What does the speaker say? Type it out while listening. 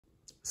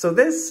So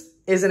this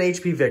is an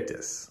HP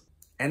Victus,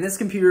 and this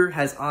computer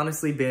has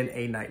honestly been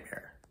a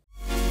nightmare.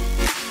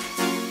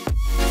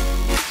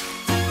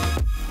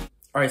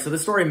 All right, so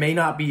this story may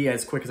not be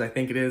as quick as I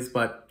think it is,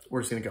 but we're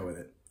just gonna go with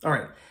it. All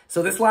right,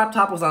 so this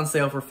laptop was on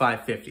sale for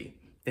 $550.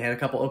 They had a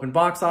couple open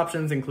box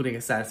options, including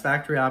a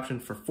satisfactory option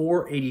for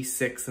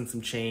 $486 and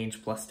some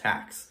change plus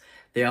tax.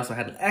 They also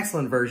had an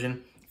excellent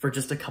version for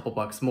just a couple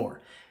bucks more.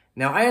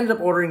 Now, I ended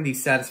up ordering the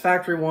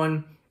satisfactory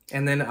one,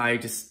 and then I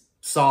just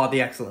saw the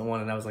excellent one,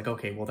 and I was like,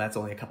 okay, well, that's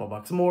only a couple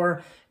bucks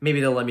more.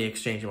 Maybe they'll let me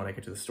exchange it when I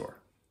get to the store.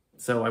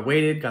 So I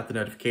waited, got the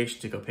notification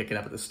to go pick it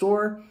up at the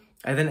store.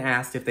 I then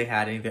asked if they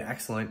had any of the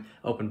excellent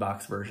open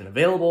box version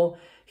available.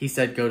 He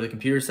said, go to the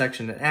computer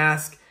section and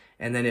ask,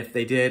 and then if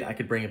they did, I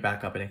could bring it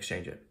back up and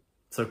exchange it.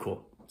 So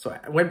cool. So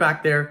I went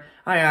back there,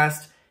 I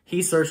asked,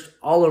 he searched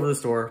all over the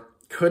store,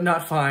 could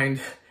not find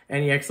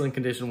any excellent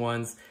condition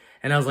ones,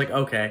 and I was like,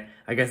 okay,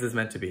 I guess it's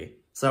meant to be.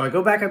 So I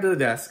go back up to the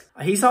desk.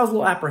 He saw I was a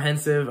little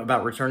apprehensive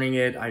about returning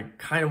it. I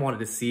kind of wanted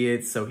to see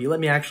it, so he let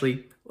me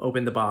actually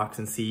open the box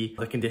and see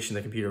the condition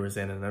the computer was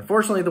in. And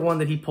unfortunately, the one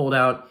that he pulled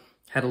out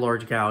had a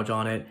large gouge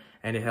on it,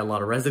 and it had a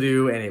lot of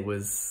residue, and it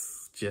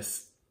was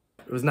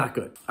not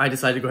good. I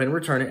decided to go ahead and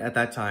return it at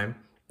that time.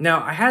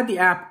 Now, I had the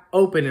app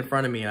open in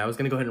front of me, and I was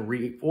gonna go ahead and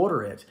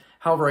reorder it.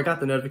 However, I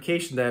got the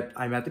notification that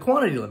I met the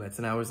quantity limits,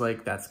 and I was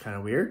like, that's kind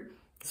of weird.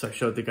 So I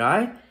showed the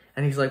guy,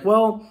 and he's like,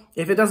 well,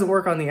 if it doesn't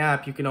work on the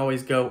app, you can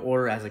always go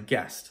order as a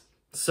guest.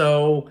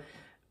 So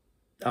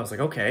I was like,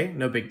 okay,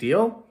 no big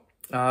deal.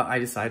 I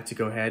decided to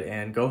go ahead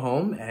and go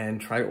home and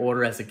try to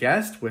order as a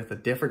guest with a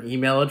different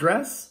email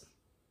address,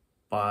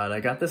 but I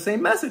got the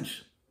same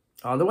message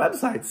on the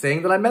website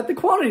saying that I met the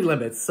quantity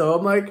limits. So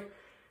I'm like,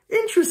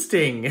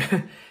 interesting.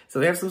 So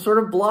they have some sort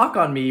of block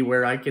on me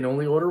where I can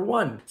only order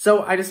one.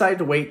 So I decided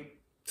to wait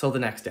till the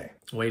next day.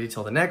 Waited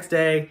till the next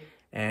day,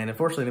 and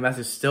unfortunately the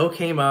message still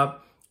came up.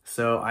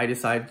 So I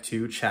decided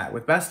to chat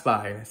with Best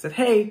Buy, and I said,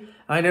 hey,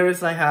 I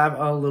noticed I have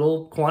a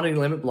little quantity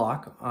limit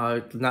block,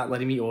 not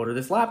letting me order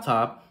this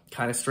laptop.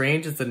 Kind of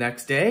strange, it's the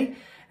next day.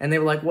 And they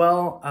were like,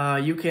 well,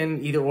 you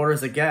can either order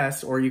as a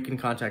guest or you can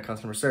contact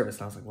customer service.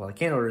 And I was like, well, I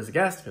can't order as a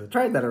guest because I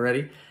tried that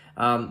already.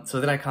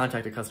 So then I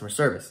contacted customer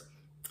service.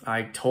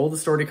 I told the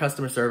story to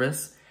customer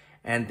service,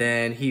 and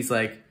then he's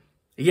like,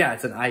 yeah,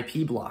 it's an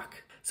IP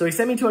block. So he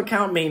sent me to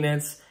account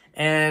maintenance,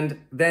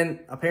 and then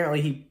apparently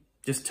he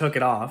just took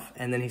it off,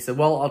 and then he said,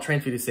 well, I'll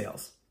transfer you to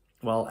sales.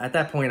 Well, at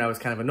that point, I was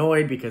kind of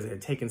annoyed because it had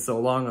taken so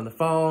long on the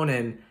phone,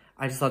 and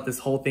I just thought this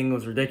whole thing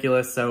was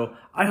ridiculous. So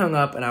I hung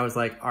up, and I was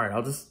like, all right,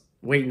 I'll just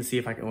wait and see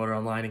if I can order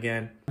online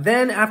again.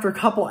 Then after a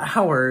couple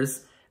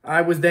hours,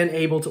 I was then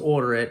able to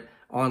order it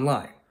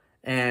online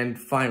and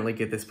finally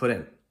get this put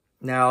in.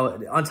 Now,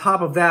 on top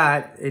of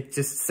that, it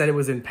just said it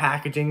was in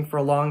packaging for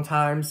a long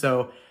time,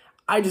 so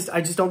I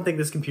just don't think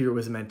this computer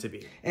was meant to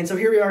be. And so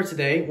here we are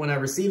today when I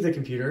received the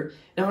computer.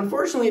 Now,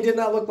 unfortunately, it did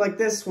not look like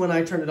this when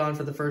I turned it on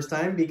for the first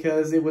time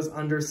because it was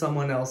under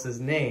someone else's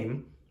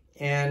name.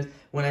 And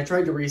when I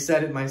tried to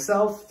reset it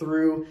myself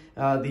through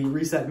the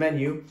reset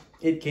menu,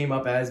 it came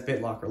up as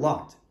BitLocker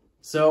locked.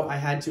 So I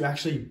had to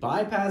actually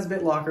bypass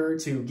BitLocker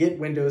to get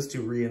Windows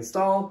to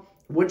reinstall,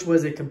 which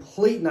was a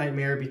complete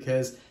nightmare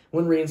because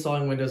when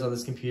reinstalling Windows on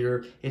this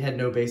computer, it had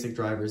no basic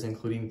drivers,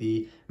 including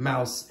the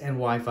mouse and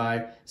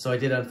Wi-Fi. So I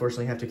did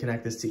unfortunately have to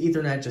connect this to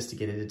Ethernet just to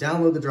get it to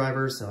download the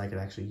drivers so I could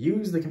actually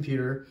use the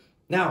computer.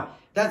 Now,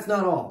 that's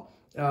not all.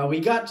 We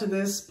got to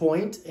this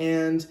point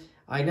and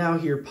I now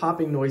hear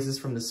popping noises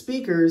from the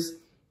speakers,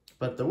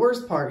 but the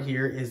worst part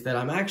here is that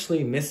I'm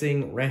actually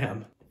missing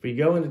RAM. If we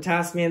go into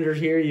Task Manager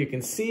here, you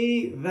can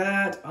see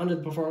that under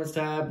the Performance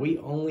tab, we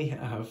only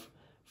have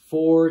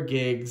 4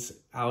 gigs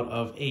out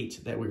of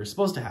 8 that we were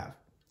supposed to have.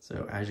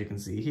 So as you can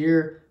see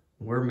here,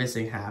 we're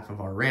missing half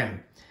of our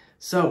RAM.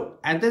 So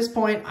at this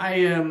point, I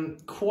am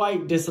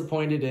quite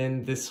disappointed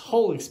in this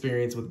whole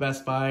experience with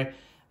Best Buy.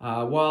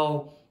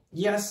 While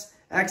yes,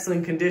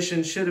 excellent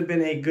condition should have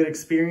been a good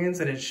experience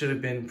and it should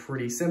have been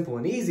pretty simple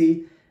and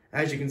easy,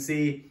 as you can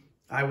see,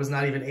 I was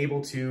not even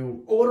able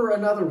to order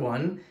another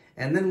one.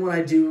 And then when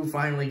I do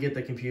finally get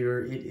the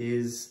computer, it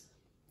is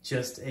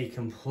just a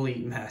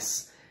complete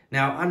mess.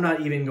 Now, I'm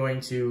not even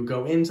going to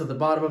go into the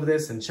bottom of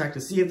this and check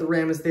to see if the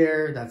RAM is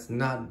there. That's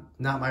not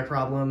my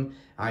problem.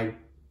 I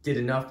did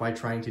enough by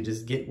trying to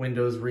just get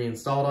Windows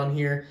reinstalled on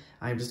here.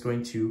 I'm just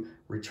going to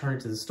return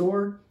it to the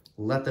store,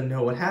 let them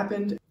know what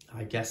happened.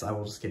 I guess I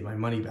will just get my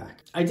money back.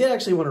 I did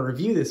actually want to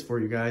review this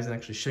for you guys and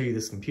actually show you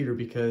this computer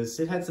because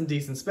it had some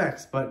decent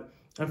specs, but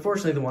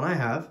unfortunately the one I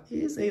have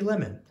is a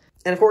lemon.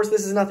 And of course,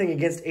 this is nothing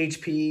against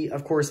HP,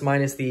 of course,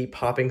 minus the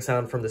popping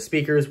sound from the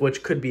speakers,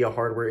 which could be a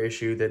hardware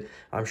issue that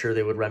I'm sure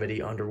they would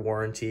remedy under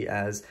warranty,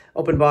 as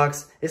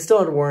OpenBox is still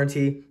under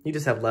warranty. You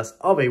just have less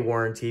of a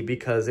warranty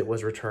because it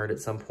was returned at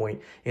some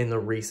point in the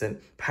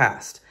recent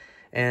past.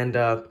 And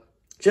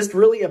just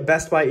really a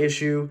Best Buy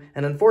issue.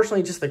 And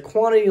unfortunately, just the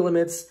quantity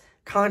limits,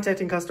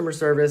 contacting customer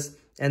service,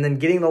 and then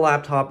getting the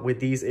laptop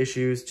with these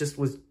issues just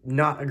was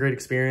not a great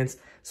experience.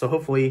 So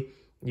hopefully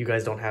you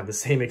guys don't have the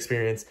same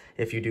experience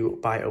if you do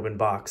buy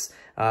OpenBox.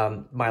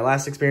 My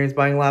last experience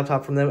buying a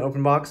laptop from them,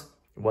 OpenBox,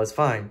 was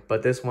fine,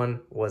 but this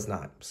one was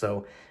not.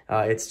 So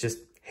it's just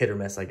hit or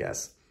miss, I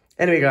guess.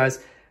 Anyway,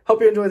 guys,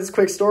 hope you enjoyed this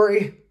quick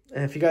story.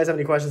 And if you guys have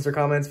any questions or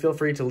comments, feel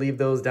free to leave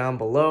those down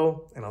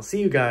below, and I'll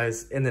see you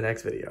guys in the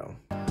next video.